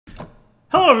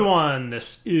Hello everyone,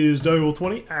 this is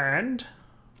Ep30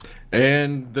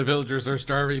 And the villagers are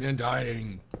starving and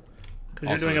dying.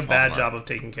 because you're doing a bad job of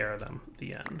taking care of them at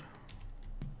the end.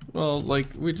 Well, like,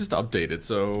 we just updated,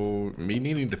 so me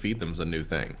needing to feed them is a new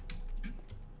thing.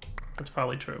 That's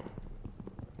probably true.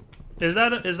 Is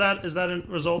that a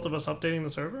result of us updating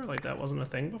the server? Like that wasn't a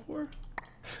thing before?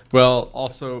 Well,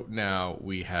 also now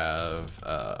we have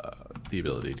the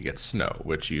ability to get snow,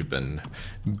 which you've been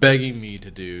begging me to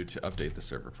do to update the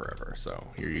server forever. So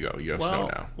here you go, you have snow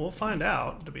now. We'll find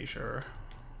out, to be sure.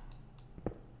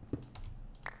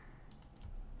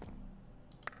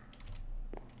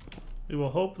 We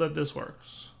will hope that this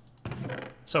works.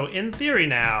 So in theory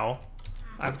now,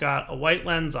 I've got a white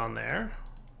lens on there.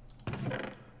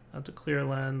 That's a clear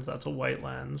lens, that's a white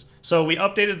lens. So we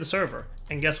updated the server,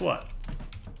 and guess what?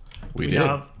 We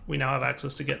now have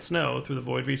access to get snow through the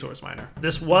Void Resource Miner.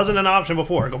 This wasn't an option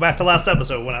before. Go back to last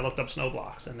episode when I looked up snow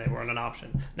blocks and they weren't an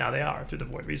option. Now they are through the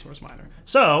Void Resource Miner.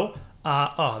 So,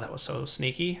 oh, that was so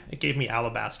sneaky. It gave me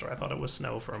alabaster. I thought it was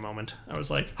snow for a moment. I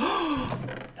was like, oh,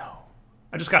 no.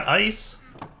 I just got ice.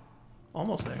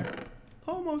 Almost there.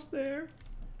 Almost there.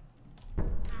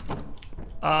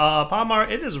 Palmar,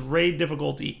 it is raid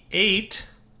difficulty 8.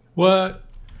 What?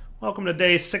 Welcome to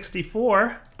day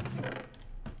 64.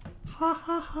 Ha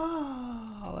ha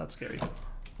ha! Oh, that's scary.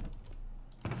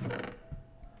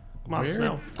 Come on,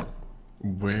 snow.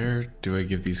 Where do I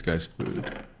give these guys food?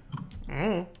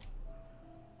 Mm.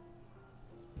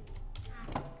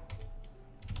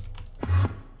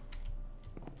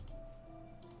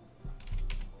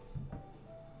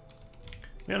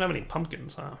 We don't have any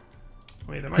pumpkins, huh?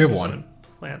 Wait, there might be some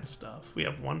plant stuff. We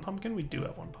have one pumpkin? We do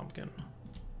have one pumpkin.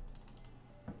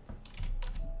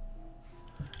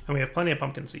 And we have plenty of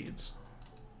pumpkin seeds.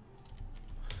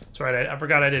 That's right, I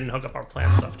forgot I didn't hook up our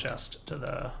plant stuff chest to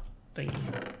the thingy.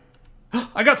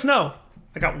 I got snow!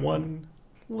 I got one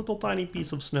little tiny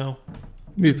piece of snow.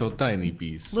 Little tiny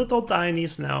piece. Little tiny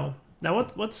snow. Now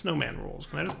what's snowman rules?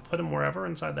 Can I just put him wherever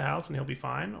inside the house and he'll be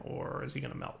fine? Or is he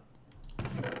gonna melt? I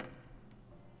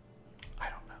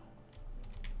don't know.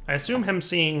 I assume him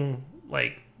seeing,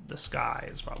 like, the sky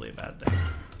is probably a bad thing.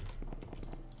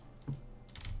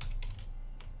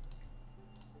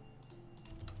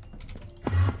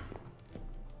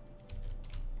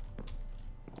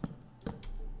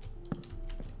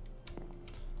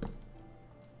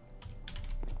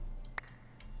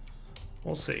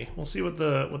 We'll see. We'll see what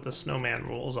the snowman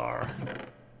rules are.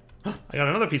 I got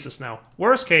another piece of snow.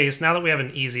 Worst case, now that we have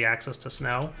an easy access to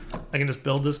snow, I can just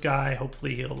build this guy.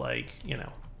 Hopefully he'll, like, you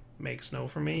know, make snow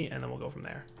for me, and then we'll go from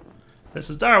there. This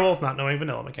is Direwolf, not knowing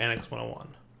vanilla mechanics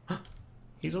 101.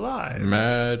 He's alive.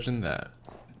 Imagine that.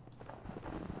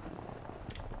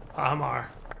 Amar.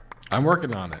 I'm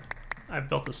working on it. I've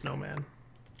built a snowman.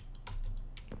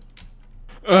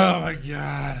 Oh my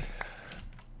god.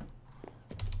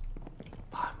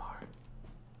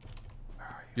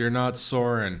 You're not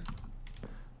Soren.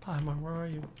 Palmar, where are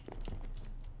you?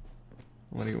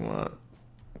 What do you want?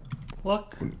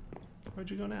 Look. Where'd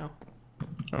you go now?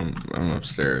 I'm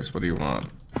upstairs. What do you want?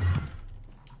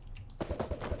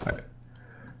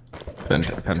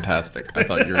 Fantastic. I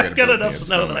thought you were going to get enough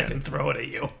snow that I can throw it at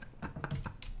you.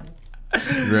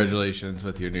 Congratulations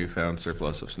with your newfound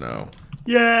surplus of snow.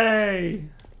 Yay!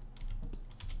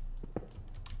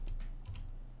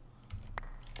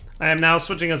 I am now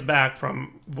switching us back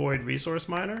from Void Resource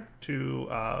Miner to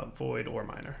Void Ore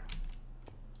Miner.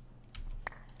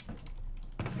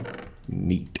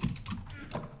 Neat.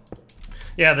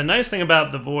 Yeah, the nice thing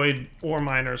about the Void Ore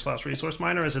Miner / Resource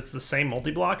Miner is it's the same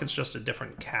multi-block, it's just a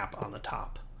different cap on the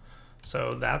top.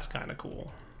 So that's kind of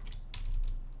cool.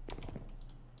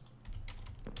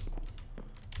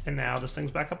 And now this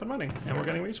thing's back up and running, and we're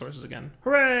getting resources again.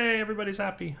 Hooray! Everybody's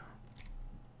happy.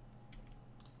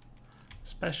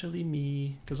 Especially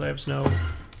me, because I have snow.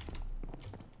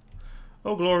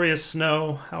 Oh, glorious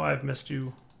snow! How I've missed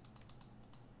you.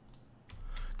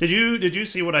 Did you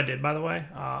see what I did, by the way?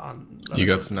 You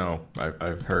got snow.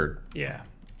 I've heard. Yeah.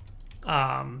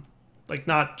 Like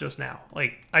not just now.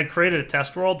 Like I created a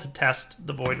test world to test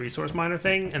the Void Resource Miner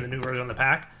thing and the new version of the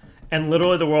pack, and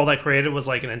literally the world I created was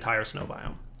like an entire snow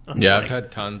biome. Yeah, I've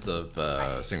had tons of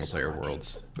single player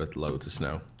worlds with loads of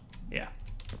snow. Yeah.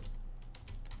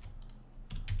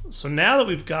 So now that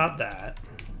we've got that,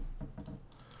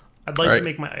 I'd like to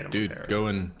make my item repair.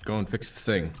 Dude, go and fix the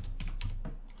thing.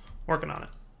 Working on it.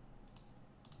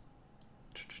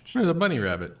 There's a bunny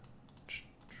rabbit.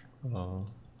 Oh,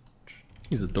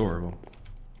 he's adorable.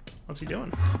 What's he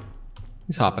doing?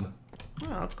 He's hopping. Oh,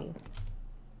 that's cool.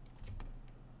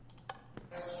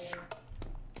 So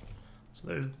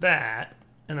there's that,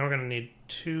 and then we're gonna need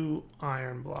 2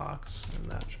 iron blocks, and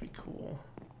that should be cool.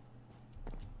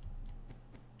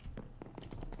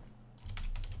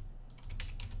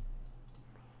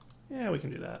 Yeah, we can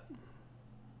do that.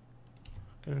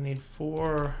 Gonna need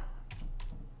 4 of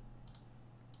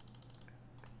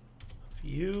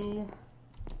you.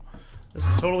 This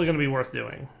is totally gonna be worth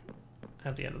doing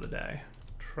at the end of the day.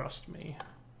 Trust me.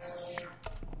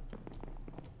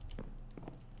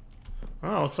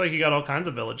 Oh, looks like you got all kinds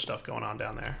of village stuff going on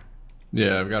down there.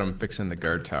 Yeah, I've got him fixing the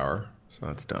guard tower, so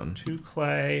that's done. 2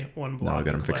 clay, 1 block. Now I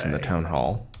got him fixing the town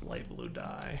hall. Light blue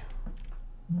dye.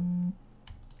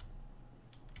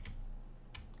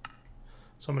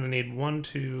 So I'm gonna need 1,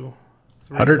 2,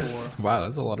 3, 4. Wow,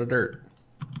 that's a lot of dirt.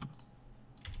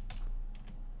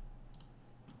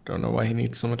 Don't know why he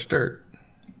needs so much dirt.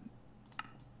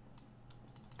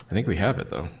 I think we have it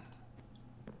though.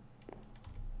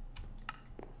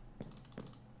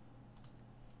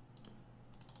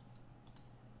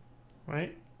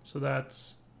 Right? So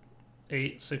that's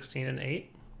 8, 16, and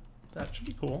 8. That should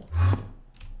be cool.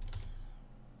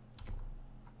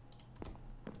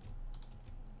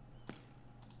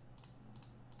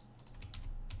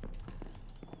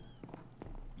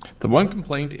 The one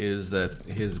complaint is that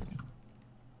his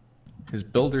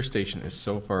builder station is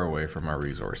so far away from our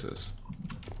resources.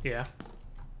 Yeah.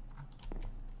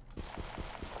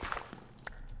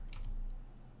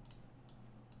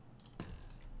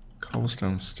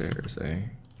 Cobblestone stairs, eh?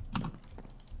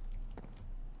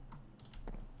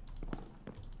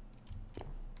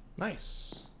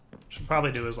 Nice. Should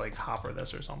probably do is like hopper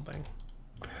this or something.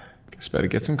 Guess better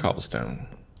get some cobblestone.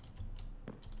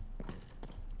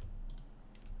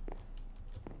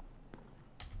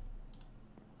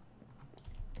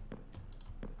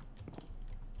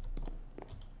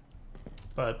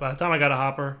 But by the time I got a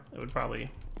hopper, it would probably,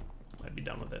 I'd be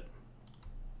done with it.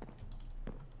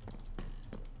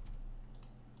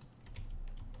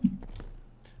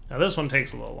 Now this one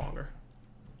takes a little longer.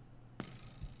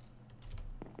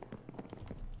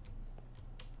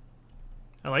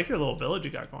 I like your little village you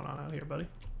got going on out here, buddy.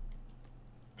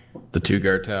 The 2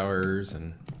 guard towers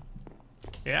and...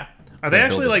 Yeah. Are they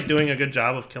actually like doing a good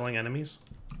job of killing enemies?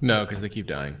 No, because they keep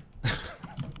dying.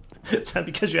 Is that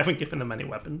because you haven't given them any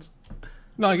weapons?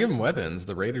 No, I give them weapons.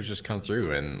 The raiders just come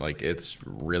through and like it's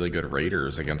really good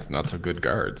raiders against not so good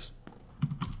guards.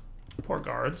 Poor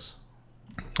guards.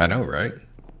 I know, right?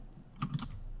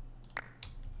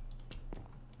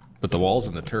 But the walls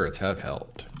and the turrets have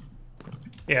helped.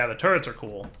 Yeah, the turrets are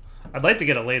cool. I'd like to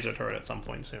get a laser turret at some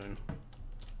point soon.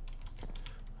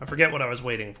 I forget what I was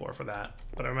waiting for that,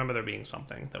 but I remember there being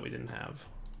something that we didn't have.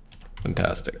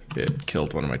 Fantastic. It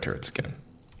killed one of my turrets again.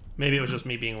 Maybe it was just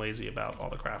me being lazy about all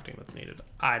the crafting that's needed.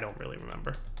 I don't really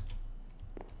remember.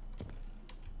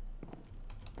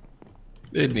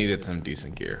 It needed some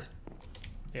decent gear.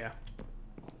 Yeah.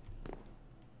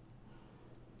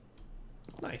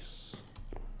 Nice.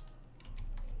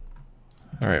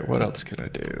 Alright, what else can I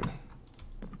do?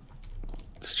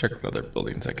 Let's check what other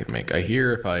buildings I could make. I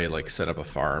hear if I like set up a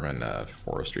farm and a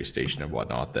forestry station and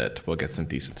whatnot that we'll get some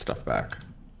decent stuff back.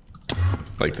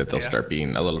 Like that they'll start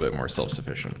being a little bit more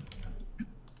self-sufficient.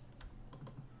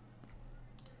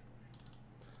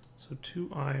 So 2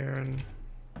 iron.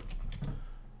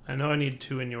 I know I need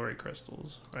 2 Inuri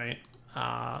crystals, right?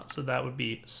 So that would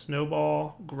be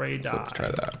snowball, gray dye. So let's try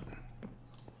that.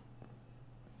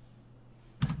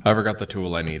 I forgot the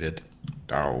tool I needed.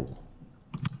 Oh.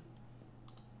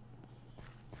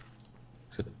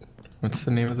 What's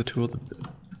the name of the tool?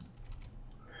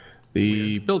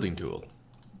 The building tool.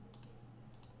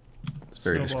 It's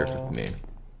very descriptive name.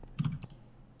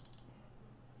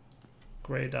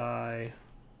 Gray dye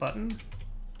button,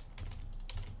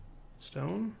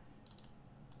 stone,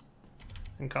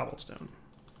 and cobblestone.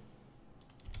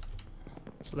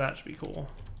 So that should be cool.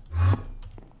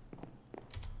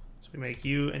 So we make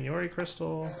you and Yori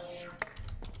crystal.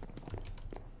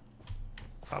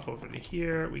 Pop over to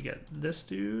here. We get this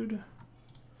dude.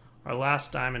 Our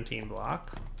last diamantine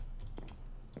block.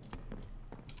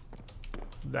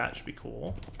 That should be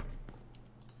cool.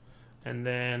 And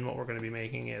then what we're going to be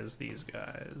making is these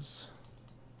guys.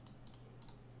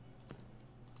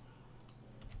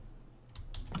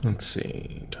 Let's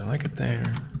see. Do I like it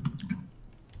there?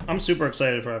 I'm super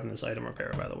excited for having this item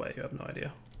repair, by the way. You have no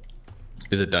idea.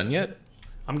 Is it done yet?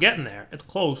 I'm getting there. It's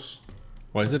close.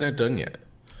 Why is it not done yet?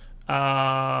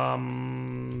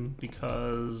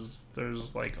 Because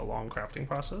there's like a long crafting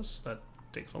process that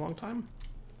takes a long time.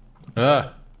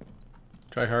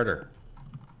 Try harder.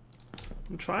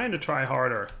 I'm trying to try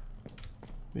harder.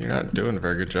 You're not doing a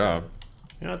very good job.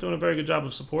 You're not doing a very good job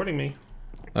of supporting me.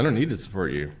 I don't need to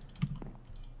support you.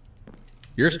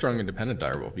 You're a strong, independent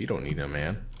direwolf. You don't need him,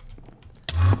 man.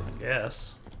 I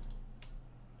guess.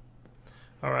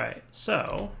 All right,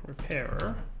 so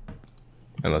repairer.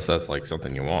 Unless that's like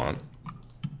something you want.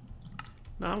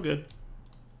 No, I'm good.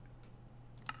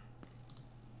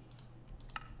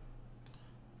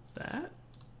 That.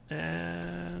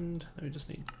 And we just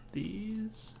need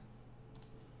these.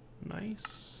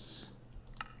 Nice.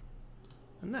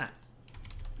 And that.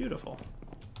 Beautiful.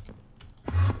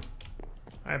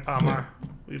 Alright, Palmer.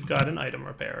 We've got an item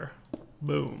repairer.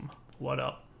 Boom. What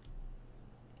up?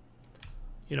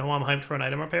 You know why I'm hyped for an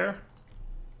item repair?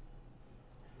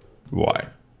 Why?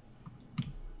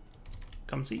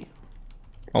 Come see.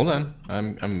 Hold on.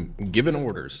 I'm giving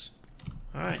orders.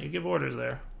 Alright, you give orders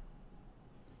there.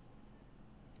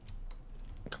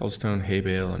 Cobblestone, hay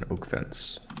bale, and oak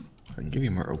fence. I can give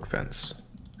you more oak fence.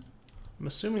 I'm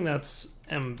assuming that's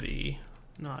MV,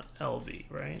 not LV,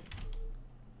 right?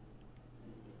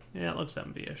 Yeah, it looks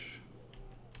MV-ish.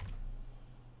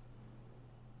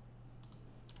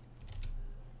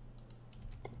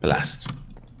 Blast.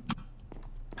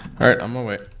 Alright, I'm on my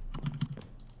way.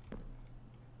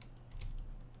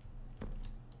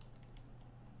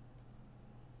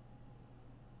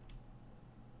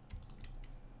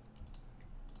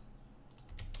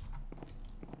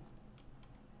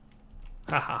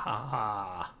 Ha ha ha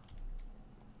ha.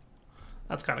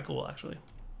 That's kind of cool, actually.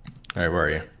 Alright, where are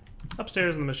you?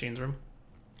 Upstairs in the machines room.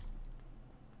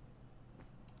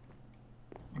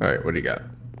 Alright, what do you got?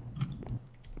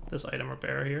 This item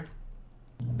repair here.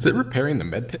 Is it repairing the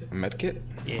med kit?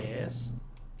 Yes.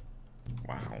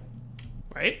 Wow.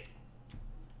 Right?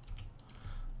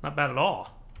 Not bad at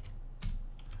all.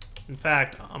 In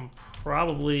fact, I'm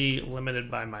probably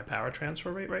limited by my power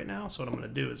transfer rate right now, so what I'm going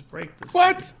to do is break this.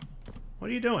 What? thing. What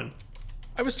are you doing?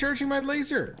 I was charging my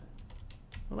laser.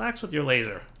 Relax with your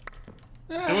laser.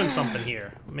 Doing something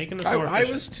here. Making this more I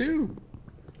efficient. was too.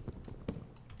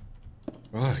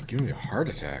 Oh, give me a heart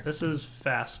attack. This is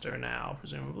faster now,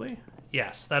 presumably.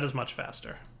 Yes, that is much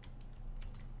faster.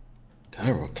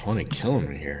 Terrible 20 killing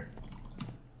me here.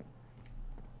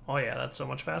 Oh yeah, that's so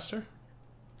much faster.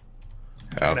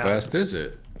 How it out. fast is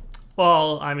it?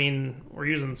 Well, I mean, we're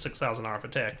using 6,000 RF a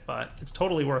tick, but it's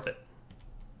totally worth it.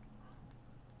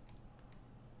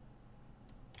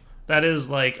 That is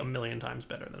like 1,000,000 times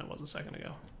better than it was a second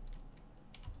ago.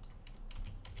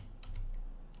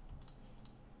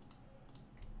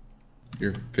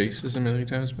 Your face is 1,000,000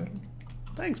 times better.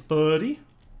 Thanks, buddy.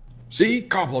 See?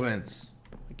 Compliments.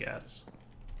 I guess.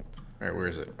 Alright, where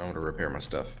is it? I want to repair my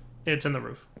stuff. It's in the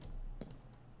roof.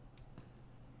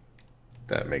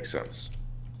 That makes sense.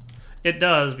 It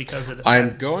does because it...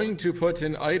 I'm going to put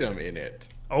an item in it.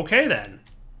 Okay, then.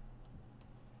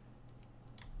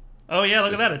 Oh, yeah,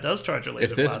 look at that. It does charge your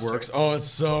laser If this blaster. works... Oh, it's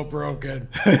so broken.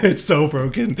 It's so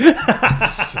broken.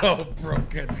 So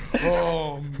broken.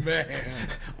 Oh, man.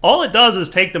 All it does is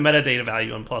take the metadata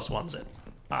value and plus ones it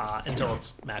until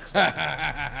it's maxed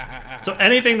out. So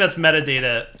anything that's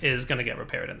metadata is going to get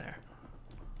repaired in there.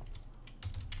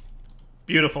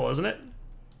 Beautiful, isn't it?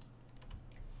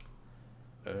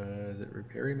 Is it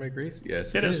repairing my grace?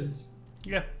 Yes, It it is. is.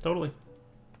 Yeah, totally.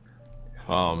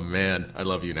 Oh, man. I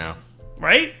love you now.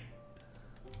 Right?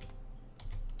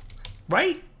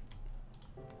 Right?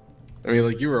 I mean,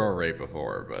 like, you were alright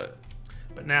before, but...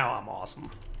 But now I'm awesome.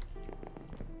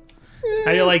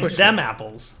 How do you like them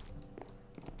apples?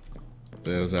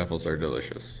 Those apples are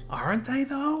delicious. Aren't they,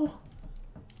 though?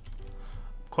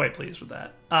 Quite pleased with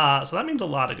that. So that means a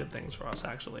lot of good things for us,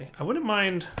 actually. I wouldn't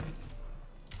mind...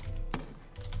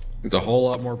 It's a whole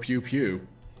lot more pew-pew.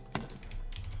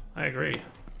 I agree.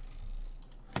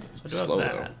 So I do Slow,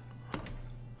 have that.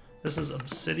 This is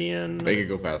obsidian, Make it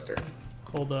go faster.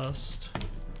 coal dust.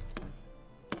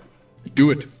 Do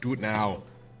it. Do it now.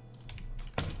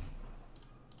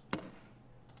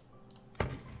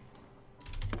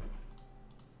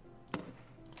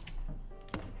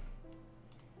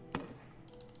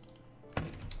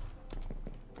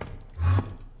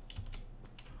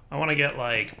 I want to get,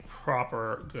 like,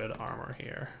 proper good armor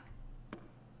here.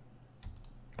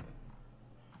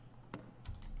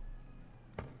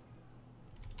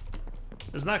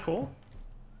 Isn't that cool?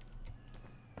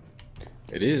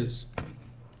 It is.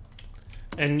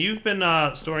 And you've been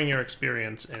storing your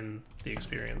experience in the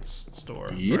experience store.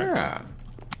 Correct? Yeah.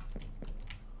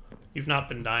 You've not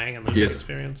been dying and losing Yes.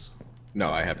 experience?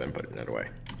 No, I have been putting it away.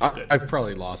 Good. I've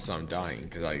probably lost some dying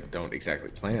because I don't exactly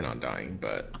plan on dying,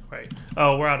 but Right.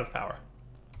 Oh, we're out of power.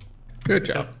 good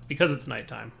job. Because it's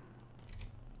nighttime.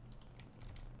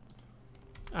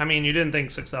 I mean, you didn't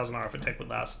think 6,000 RF a tick would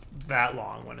last that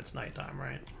long when it's nighttime,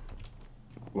 right?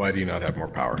 Why do you not have more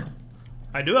power?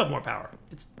 I do have more power.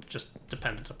 It's just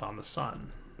dependent upon the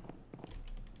sun.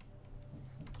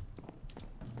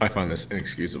 I find this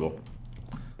inexcusable.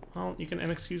 Well, you can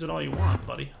inexcuse it all you want,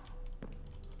 buddy.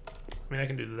 I mean, I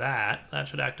can do that. That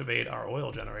should activate our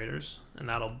oil generators, and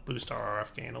that'll boost our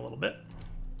RF gain a little bit.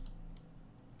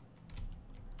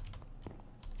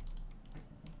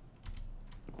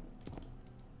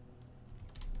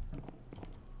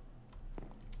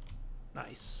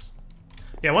 Nice.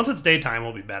 Yeah, once it's daytime,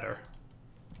 we'll be better.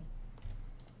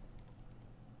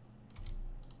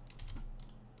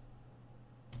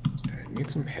 I need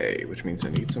some hay, which means I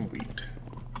need some wheat.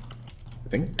 I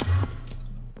think.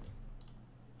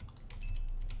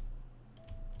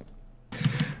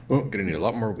 Well, gonna need a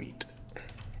lot more wheat.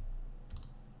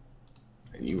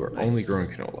 And you are Nice. only growing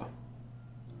canola.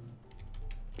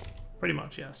 Pretty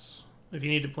much, yes. If you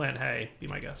need to plant hay, be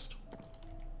my guest.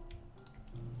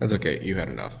 That's okay. You had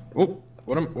enough. Oh,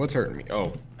 what's hurting me?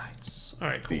 Oh, Nice. All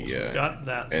right, cool. the So we got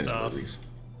that end stuff. lilies.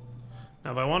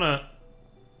 Now, if I want to,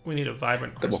 we need a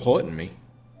vibrant Double crystal. hitting me.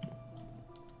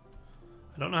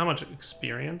 I don't know how much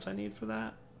experience I need for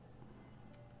that.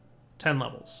 10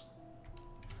 levels.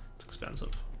 It's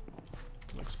expensive.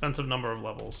 It's an expensive number of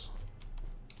levels.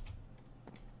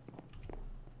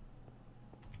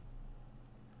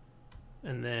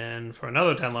 And then for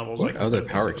another 10 levels, What I can other put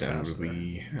a power basic gen would capacitor.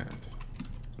 we have?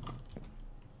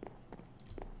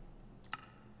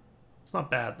 It's not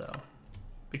bad though,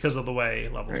 because of the way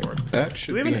levels Right. work. That Do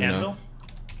should we have be an enough.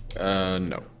 anvil?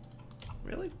 No.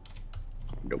 Really?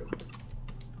 Nope.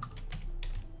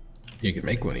 You can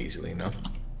make one easily enough.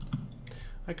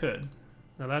 I could.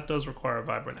 Now that does require a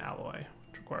vibrant alloy,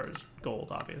 which requires gold,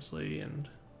 obviously, and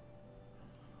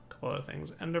a couple other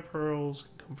things. Ender pearls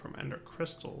can come from ender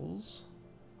crystals.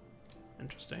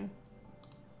 Interesting.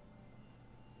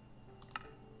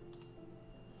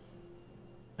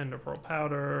 Ender pearl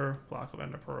powder, block of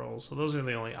ender pearls. So those are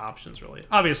the only options, really.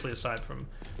 Obviously, aside from,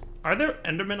 are there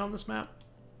endermen on this map?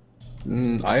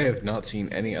 I have not seen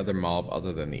any other mob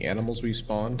other than the animals we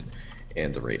spawned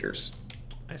and the raiders.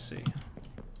 I see.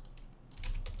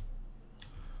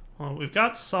 Well, we've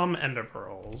got some ender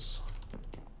pearls.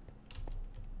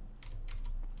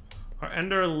 Our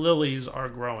ender lilies are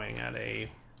growing at a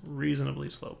reasonably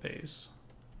slow pace.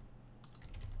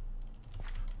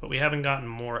 But we haven't gotten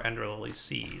more ender lily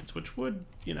seeds, which would,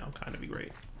 you know, kind of be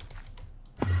great.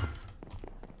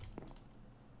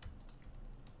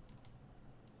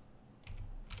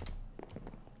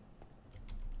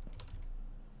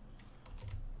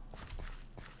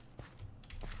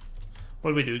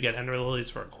 What do we do? Get ender lilies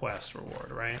for a quest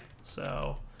reward, right?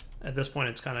 So at this point,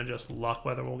 it's kind of just luck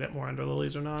whether we'll get more ender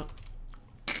lilies or not.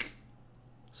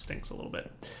 Stinks a little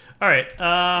bit. All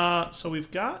right, so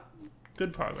we've got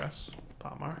good progress,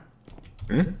 Palmar.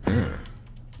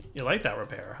 You like that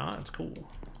repair, huh? It's cool.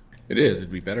 It is. It'd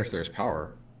be better if there's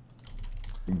power.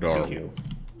 Thank you.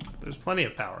 There's plenty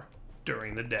of power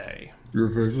during the day. Your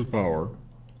face is power.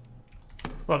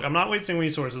 Look, I'm not wasting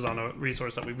resources on a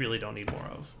resource that we really don't need more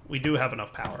of. We do have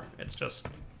enough power. It's just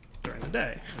during the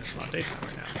day. It's not daytime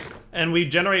right now. And we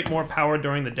generate more power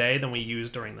during the day than we use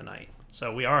during the night.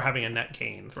 So we are having a net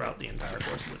gain throughout the entire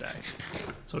course of the day.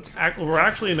 So it's we're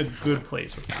actually in a good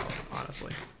place with power,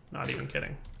 honestly. Not even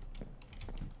kidding.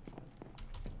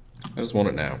 I just want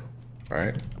it now.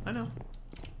 Alright? I know.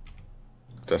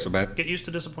 That's so bad? Get used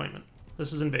to disappointment.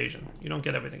 This is invasion. You don't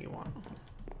get everything you want.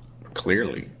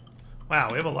 Clearly. Wow,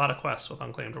 we have a lot of quests with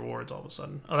unclaimed rewards all of a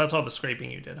sudden. Oh, that's all the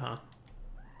scraping you did, huh?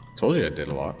 Told you I did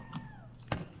a lot.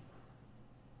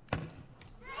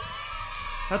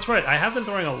 That's right, I have been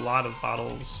throwing a lot of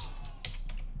bottles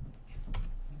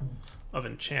of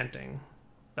enchanting.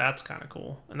 That's kind of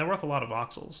cool. And they're worth a lot of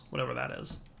voxels, whatever that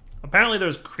is. Apparently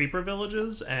there's creeper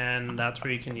villages, and that's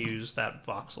where you can use that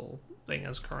voxel thing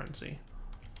as currency.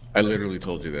 I literally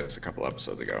told you this a couple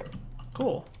episodes ago.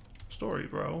 Cool. Story,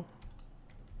 bro.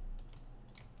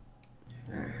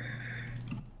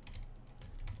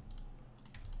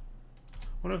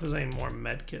 Wonder if there's any more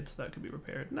med kits that could be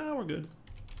repaired. No, we're good.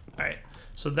 Alright,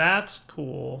 so that's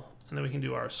cool. And then we can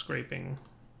do our scraping.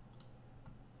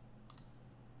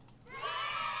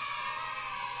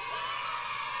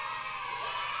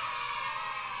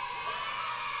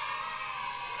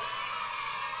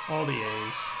 All the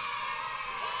A's.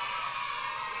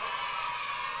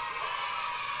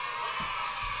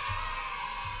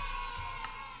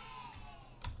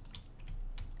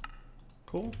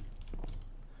 Cool.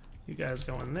 You guys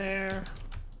go in there.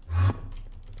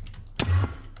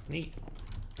 Neat.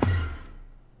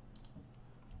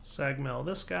 Sag mill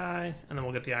this guy, and then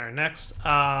we'll get the iron next.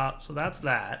 So that's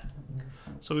that.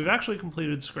 So we've actually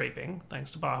completed scraping,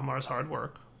 thanks to Bahamar's hard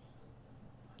work.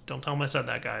 Don't tell him I said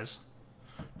that, guys.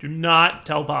 Do not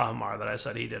tell Bahamar that I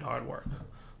said he did hard work.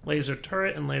 Laser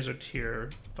turret and laser tier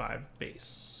 5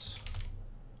 base.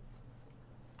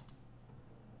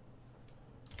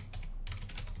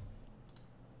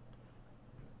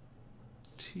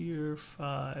 Tier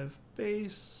 5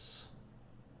 base.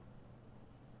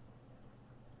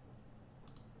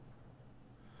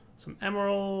 Some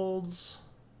emeralds.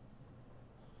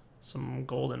 Some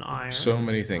golden iron. So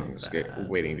many things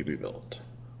waiting to be built.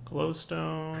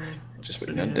 Glowstone. Just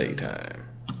waiting on daytime.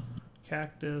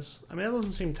 Cactus. I mean, that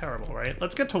doesn't seem terrible, right?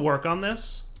 Let's get to work on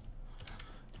this.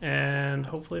 And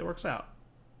hopefully it works out.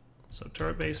 So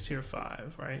turret base tier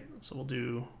 5, right? So we'll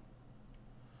do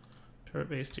turret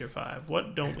base tier 5.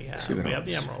 What don't we have? We have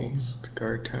the emeralds.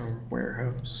 Guard tower,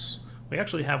 warehouse. We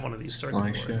actually have one of these circuit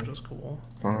boards, which is cool.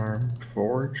 Farm,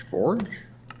 forge.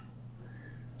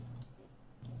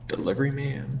 Delivery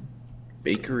man,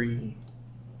 bakery,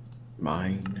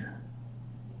 mine.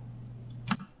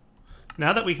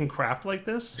 Now that we can craft like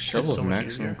this, Shovel it's so of much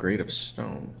maximum easier. grade of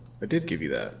stone. I did give you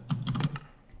that.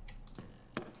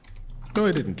 No,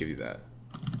 I didn't give you that.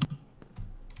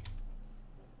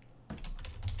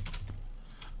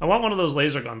 I want one of those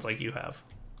laser guns like you have.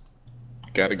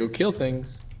 Gotta go kill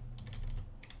things.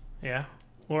 Yeah.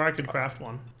 Or I could craft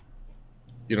one.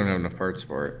 You don't have enough parts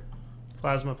for it.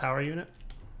 Plasma power unit.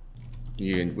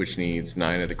 Which needs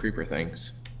 9 of the creeper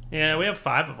things. Yeah, we have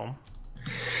 5 of them.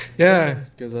 Yeah,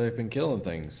 because I've been killing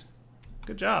things.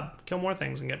 Good job. Kill more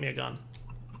things and get me a gun.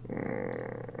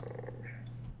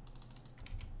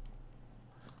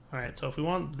 Alright, so if we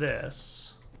want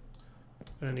this,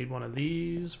 we're going to need one of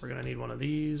these, we're going to need one of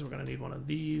these, we're going to need one of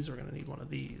these, we're going to need one of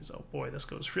these. Oh boy, this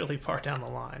goes really far down the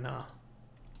line, huh?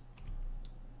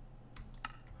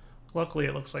 Luckily,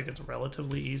 it looks like it's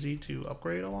relatively easy to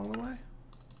upgrade along the way.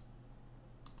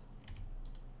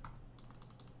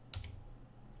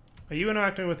 Are you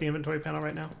interacting with the inventory panel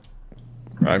right now?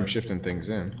 I'm shifting things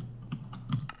in.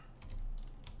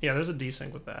 Yeah, there's a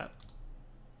desync with that.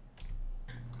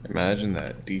 Imagine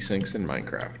that. Desyncs in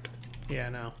Minecraft. Yeah, I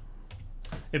know.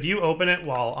 If you open it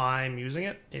while I'm using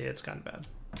it, it's kind of bad.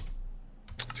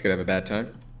 It's gonna have a bad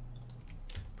time?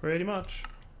 Pretty much.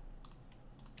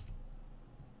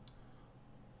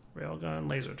 Railgun,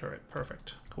 laser turret.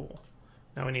 Perfect. Cool.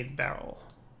 Now we need barrel,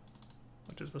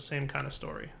 which is the same kind of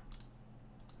story.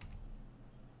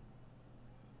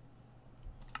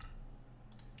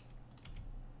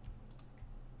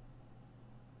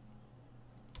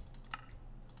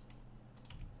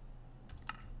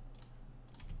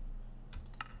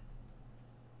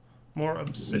 More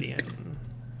obsidian.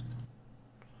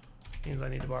 Means I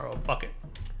need to borrow a bucket.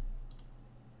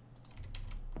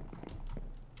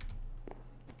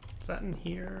 Is that in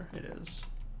here? It is.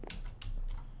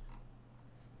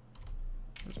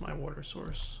 Where's my water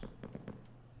source?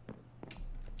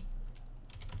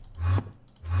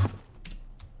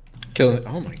 Killing it.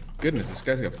 Oh my goodness, this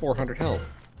guy's got 400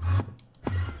 health.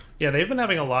 Yeah, they've been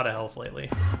having a lot of health lately.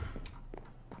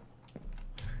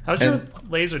 How'd your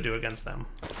laser do against them?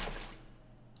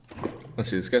 Let's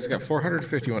see, this guy's got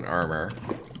 451 armor,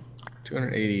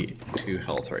 282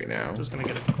 health right now. I'm just gonna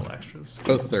get a couple extras.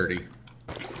 Both 30.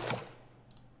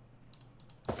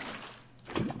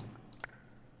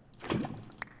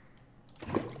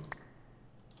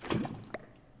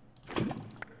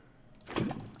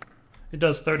 It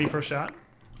does 30 per shot.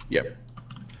 Yep.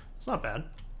 It's not bad.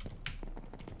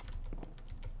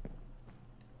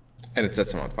 And it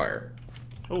sets him on fire.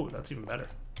 Oh, that's even better.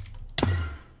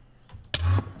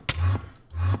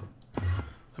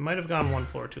 I might have gone one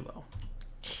floor too low.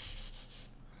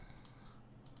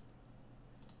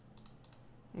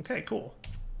 Okay, cool.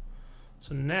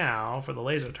 So now, for the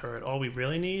laser turret, all we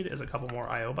really need is a couple more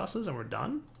IO buses and we're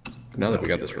done. Now that we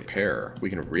got this repair, we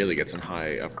can really get some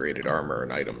high upgraded armor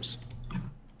and items.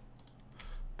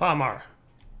 Palmar,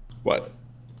 What?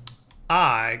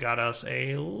 I got us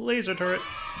a laser turret.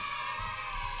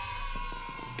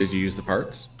 Did you use the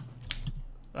parts?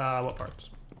 What parts?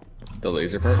 The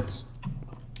laser parts?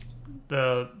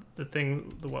 The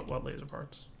thing, the what laser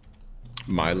parts?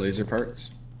 My laser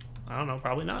parts? I don't know,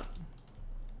 probably not.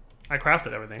 I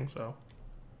crafted everything, so.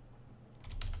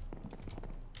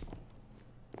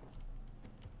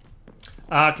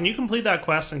 Can you complete that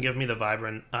quest and give me the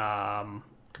vibrant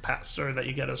capacitor that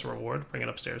you get as a reward? Bring it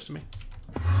upstairs to me.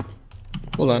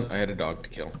 Hold on, I had a dog to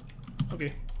kill.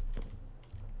 Okay.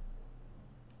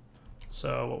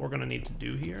 So what we're gonna need to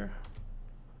do here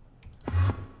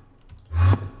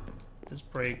is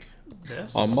break this.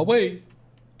 On my way.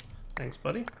 Thanks,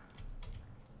 buddy.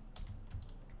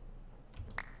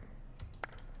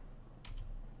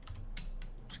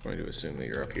 Just going to assume that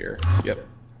you're up here. Yep.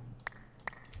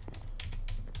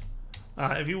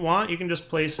 If you want, you can just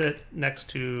place it next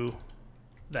to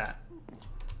that.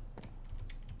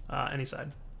 Any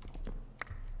side.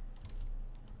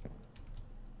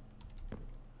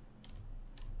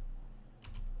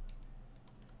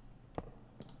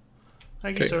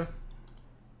 Thank you, sir.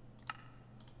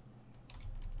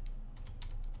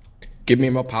 Give me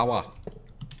more power.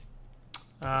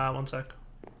 1 sec.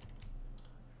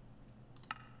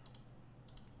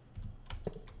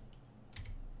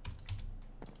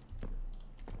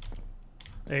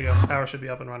 There you go. Power should be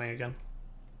up and running again.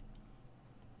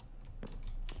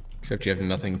 Except you have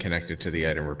nothing connected to the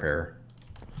item repair.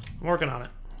 I'm working on it.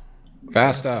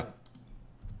 Faster.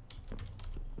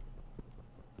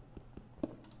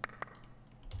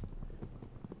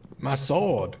 My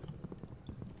sword.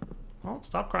 Well,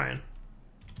 stop crying.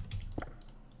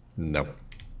 No.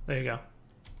 There you go.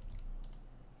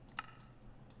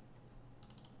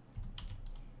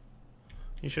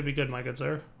 You should be good, my good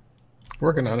sir.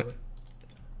 Working on it.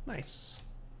 Nice.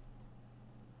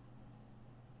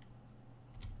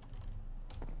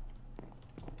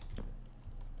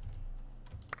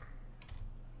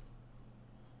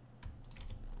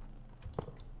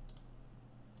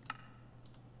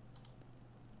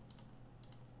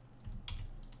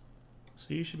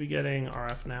 So you should be getting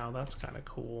RF now. That's kind of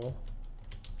cool.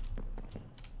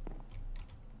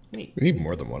 Neat. We need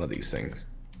more than one of these things.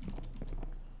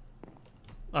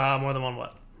 More than one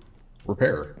what?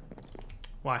 Repair.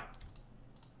 Why?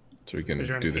 So we can Because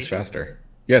you're do this impatient? faster.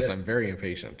 Yes, I'm very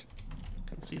impatient.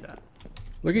 I can see that.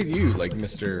 Look at you, like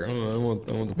Mr. Oh, I want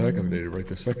the pack updated right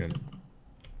this second.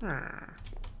 Look at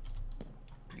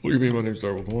me, my name's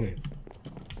Darwell 20.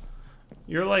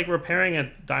 You're like repairing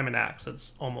a diamond axe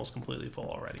that's almost completely full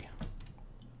already.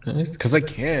 Because I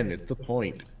can, it's the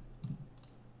point.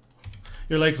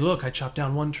 You're like, look, I chopped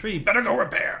down one tree. Better go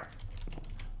repair.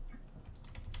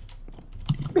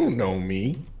 You don't know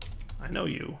me. I know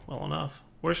you well enough.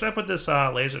 Where should I put this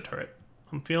laser turret?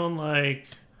 I'm feeling like...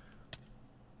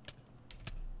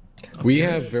 We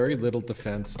have very little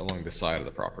defense along the side of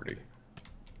the property.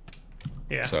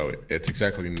 Yeah. So it's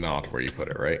exactly not where you put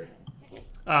it, right?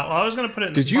 Well, I was going to put it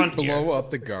in Did the you front blow here.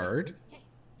 up the guard?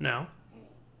 No.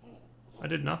 I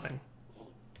did nothing.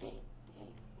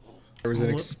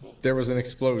 There was an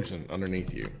explosion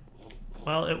underneath you.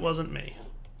 Well, it wasn't me.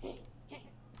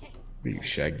 You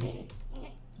shaggy.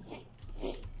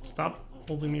 Stop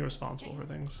holding me responsible for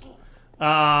things.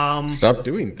 Stop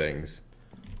doing things.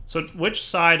 So which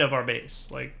side of our base?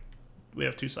 Like, we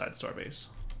have two sides to our base.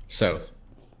 South.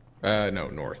 No,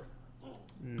 north.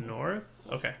 North?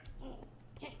 Okay.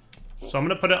 So I'm going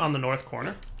to put it on the north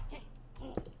corner.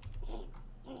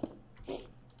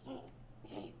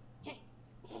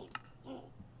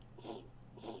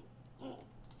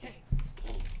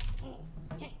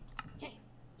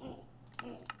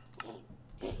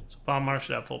 So Bombmar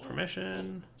should have full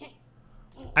permission.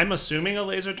 I'm assuming a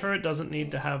laser turret doesn't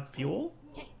need to have fuel?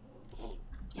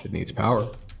 It needs power.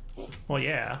 Well,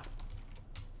 yeah.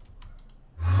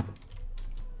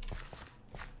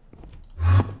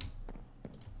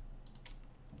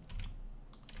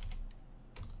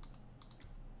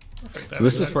 Perfect. So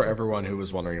this is for everyone who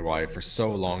was wondering why for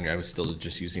so long I was still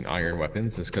just using iron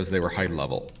weapons. It's because they were high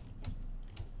level.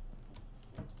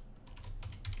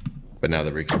 But now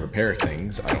that we can repair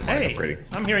things, I don't mind Hey, upgrading.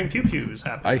 I'm hearing pew-pews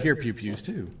happen. I hear pew-pews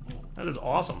too. That is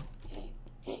awesome.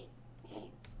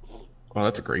 Well,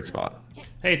 that's a great spot.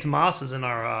 Hey, Tomas is in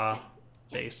our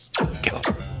base. Kill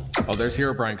him. Oh, there's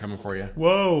Herobrine coming for you.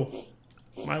 Whoa!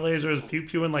 My laser is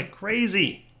pew-pewing like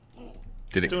crazy.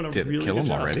 Did it Doing a kill really good him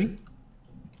job. already?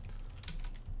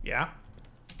 Yeah.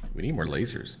 We need more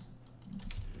lasers.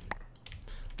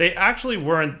 They actually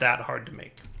weren't that hard to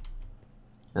make.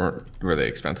 Were they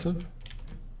expensive?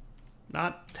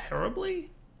 Not terribly.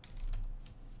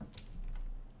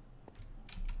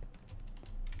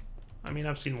 I mean,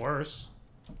 I've seen worse.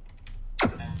 They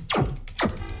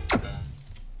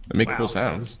make Wow. cool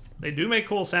sounds. They do make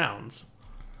cool sounds.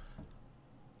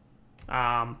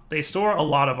 They store a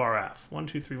lot of RF. 1,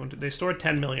 2, 3, 1, 2. They store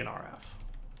 10 million RF.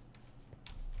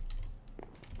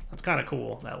 That's kind of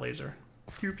cool, that laser.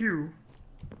 Pew pew.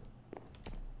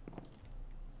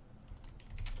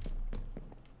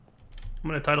 I'm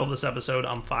going to title this episode,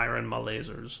 I'm Firing My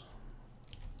Lasers.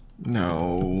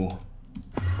 No.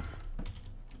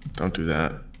 Don't do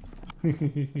that.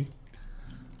 I'm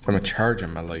gonna charge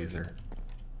him my laser.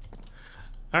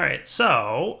 Alright,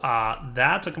 so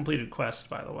that's a completed quest,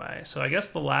 by the way. So I guess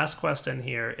the last quest in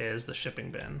here is the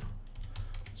shipping bin.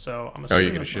 So I'm Oh, assuming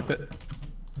you're gonna that's ship it?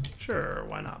 Sure,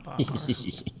 why not, Bob?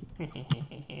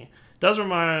 Does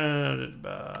remind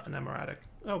an emeratic.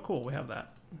 Oh, cool, we have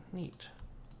that. Neat.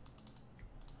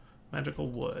 Magical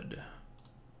wood.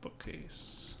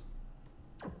 Bookcase.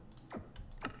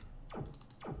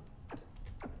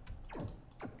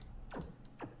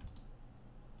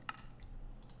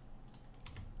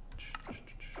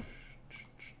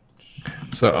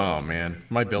 So, oh man,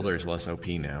 my builder is less OP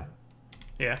now.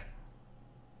 Yeah.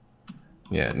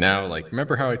 Yeah, now, like,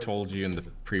 remember how I told you in the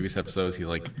previous episodes, he,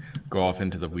 like, go off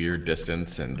into the weird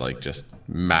distance and, like, just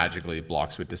magically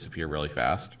blocks would disappear really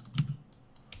fast?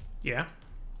 Yeah.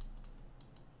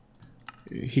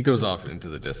 He goes off into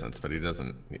the distance, but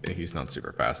he's not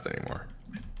super fast anymore.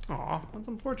 Aw, that's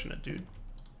unfortunate, dude.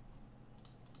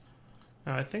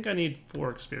 Now, I think I need 4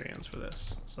 experience for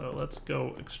this. So let's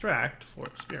go extract 4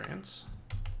 experience.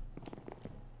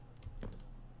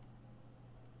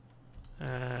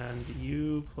 And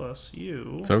U plus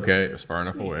U. It's okay. It was far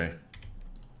enough away.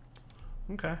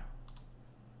 Okay.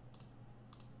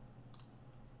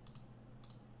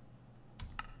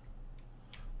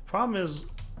 Problem is,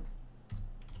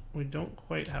 we don't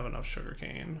quite have enough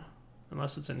sugarcane,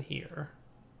 unless it's in here.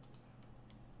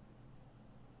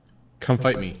 Come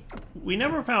fight me. We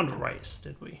never found rice,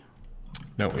 did we?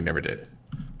 No, we never did.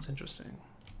 It's interesting.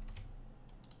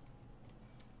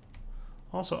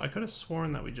 Also, I could have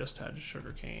sworn that we just had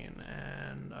sugarcane,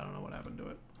 and I don't know what happened to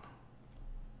it.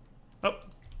 Oh,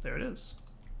 there it is.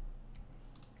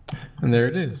 And there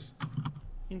it is.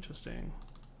 Interesting.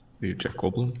 Are you Jeff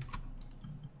Goldblum?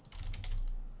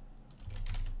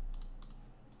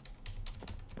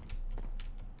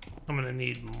 I'm gonna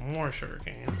need more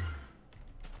sugarcane.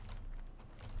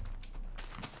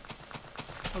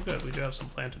 Oh good, we do have some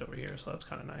planted over here, so that's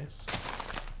kind of nice.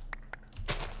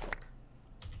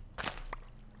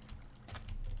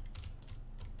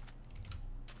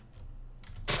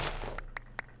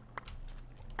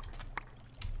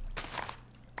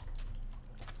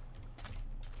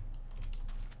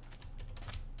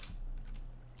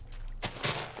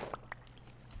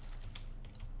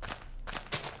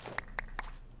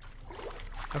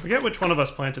 I forget which one of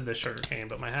us planted this sugarcane,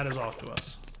 but my hat is off to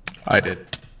us. I did.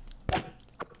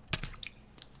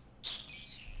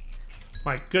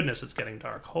 My goodness, it's getting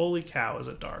dark. Holy cow, is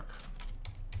it dark.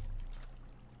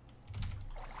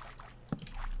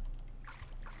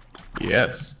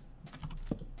 Yes.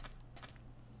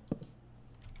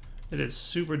 It is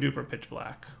super duper pitch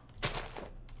black.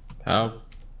 How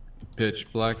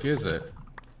pitch black is it?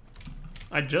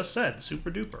 I just said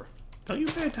super duper. Don't you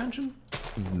pay attention?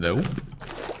 Nope.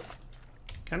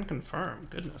 Can confirm.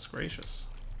 Goodness gracious.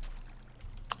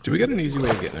 Do we get an easy way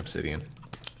of getting obsidian?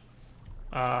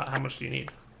 How much do you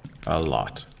need? A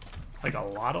lot. Like a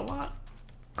lot, a lot?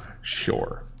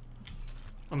 Sure.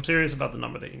 I'm serious about the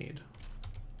number that you need.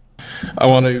 I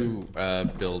want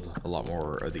to build a lot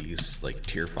more of these, like,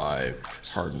 tier 5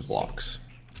 hardened blocks.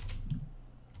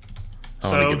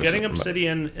 So getting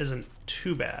obsidian isn't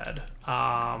too bad.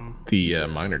 The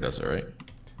miner does it, right?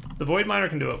 The void miner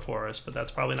can do it for us, but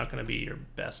that's probably not going to be your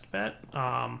best bet.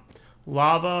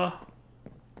 Lava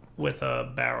with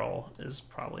a barrel is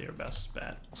probably your best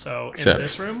bet. So in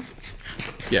this room?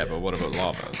 Yeah, but what about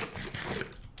lava?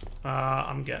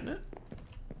 I'm getting it.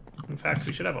 In fact,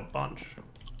 we should have a bunch.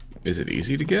 Is it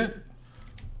easy to get?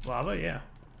 Lava, yeah.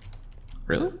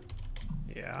 Really?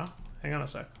 Yeah. Hang on a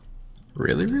sec.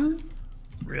 Really, really?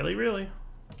 Really, really.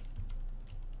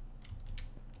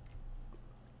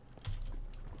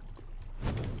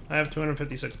 I have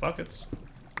 256 buckets.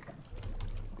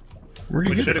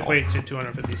 Which should equate to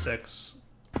 256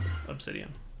 obsidian.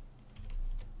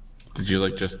 Did you,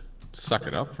 like, just suck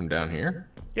it up from down here?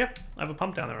 Yeah, I have a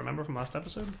pump down there, remember from last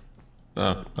episode? Oh,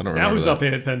 I don't remember. Now who's not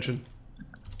paying attention?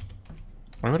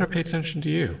 Why would I pay attention to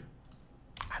you?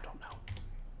 I don't know.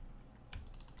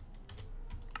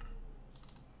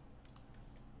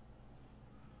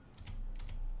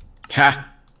 Ha!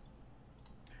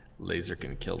 Laser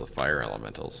can kill the fire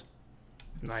elementals.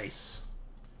 Nice.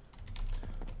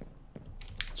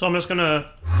 So I'm just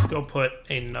gonna go put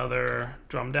another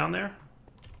drum down there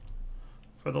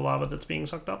for the lava that's being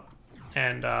sucked up,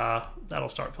 and that'll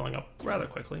start filling up rather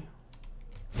quickly.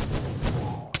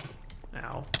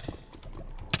 Ow.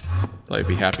 I'd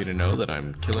be happy to know that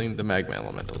I'm killing the magma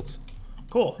elementals.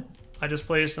 Cool. I just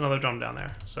placed another drum down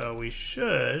there, so we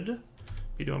should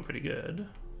be doing pretty good.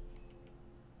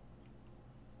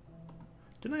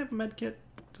 Didn't I have a med kit?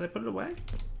 Did I put it away?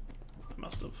 I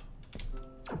must have.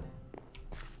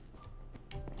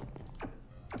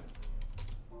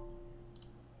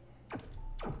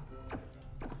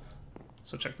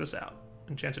 So check this out.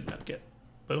 Enchanted med kit.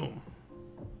 Boom.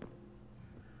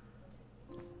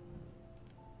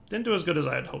 Didn't do as good as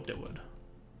I had hoped it would.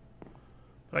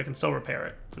 But I can still repair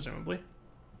it, presumably.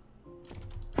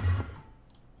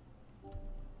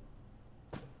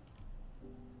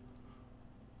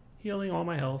 Healing all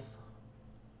my health.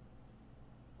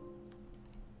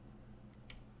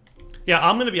 Yeah,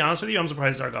 I'm going to be honest with you. I'm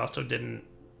surprised Argosto didn't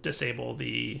disable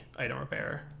the item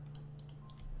repair.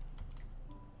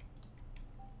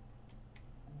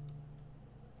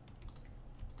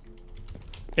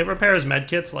 It repairs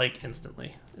medkits like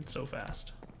instantly. It's so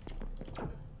fast.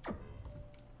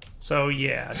 So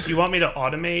yeah, do you want me to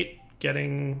automate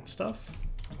getting stuff?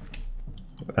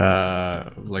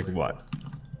 Like what?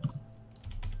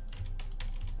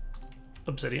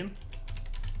 Obsidian?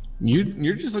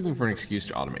 You're just looking for an excuse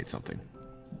to automate something.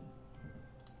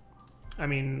 I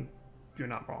mean, you're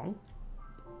not wrong.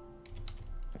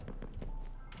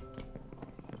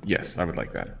 Yes, I would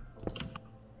like that.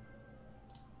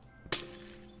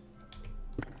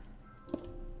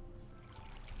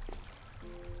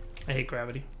 I hate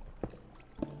gravity.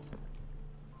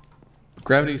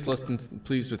 Gravity's less than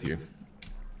pleased with you.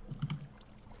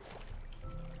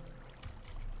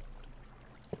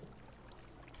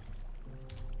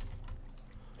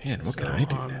 Man, what can I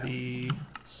do on now? the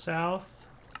south,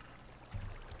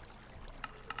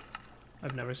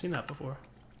 I've never seen that before.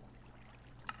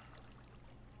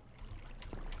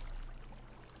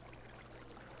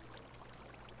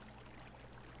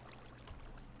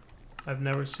 I've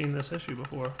never seen this issue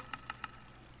before,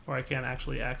 where I can't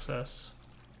actually access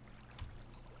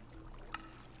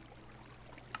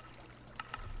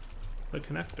the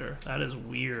connector. That is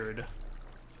weird.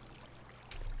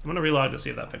 I'm gonna relog to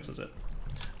see if that fixes it.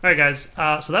 Alright guys,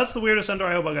 so that's the weirdest Ender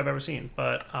IO bug I've ever seen,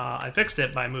 but I fixed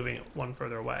it by moving it one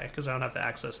further away, because I don't have to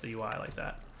access the UI like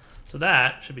that. So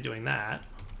that should be doing that.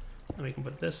 And we can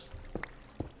put this.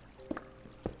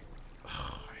 Oh,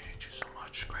 I hate you so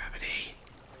much, gravity.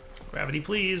 Gravity,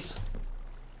 please.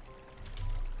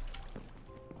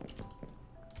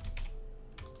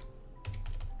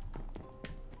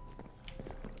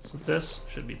 So this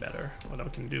should be better. What I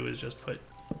can do is just put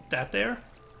that there.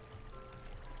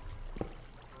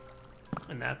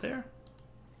 And that there.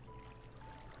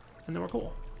 And then we're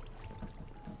cool.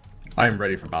 I am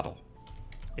ready for battle.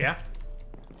 Yeah?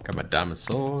 Got my diamond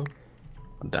sword,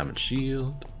 my diamond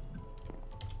shield.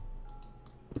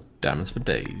 Diamonds for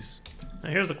days. Now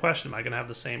here's the question. Am I going to have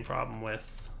the same problem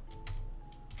with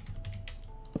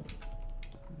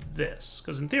this?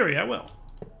 Because in theory, I will.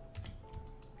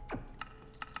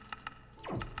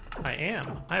 I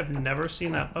am. I have never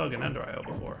seen that bug in Ender IO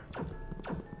before.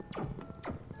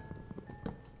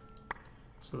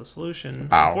 So the solution,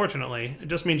 unfortunately, it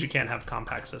just means you can't have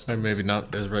compact systems. I'm maybe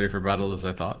not as ready for battle as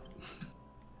I thought.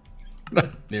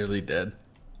 Nearly dead.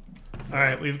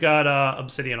 Alright, we've got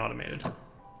obsidian automated.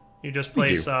 You just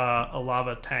place a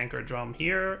lava tank or drum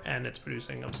here, and it's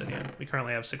producing obsidian. We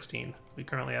currently have 16. We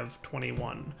currently have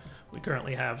 21. We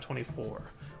currently have 24.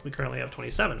 We currently have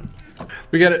 27.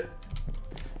 We get it.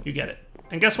 You get it.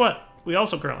 And guess what? We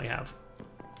also currently have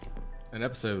An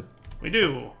episode. We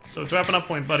do. So it's wrapping up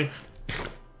point, buddy.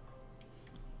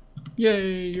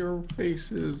 Yay, your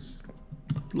face is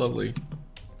lovely.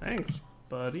 Thanks,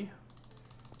 buddy.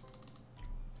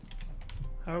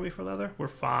 How are we for leather? We're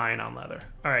fine on leather.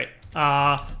 All right.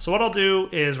 So what I'll do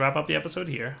is wrap up the episode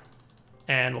here,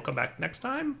 and we'll come back next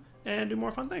time and do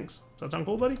more fun things. Does that sound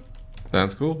cool, buddy?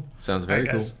 Sounds cool. Sounds very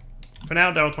cool. For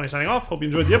now, Daryl20 signing off. Hope you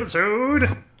enjoyed the episode.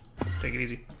 Take it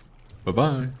easy.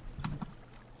 Bye-bye.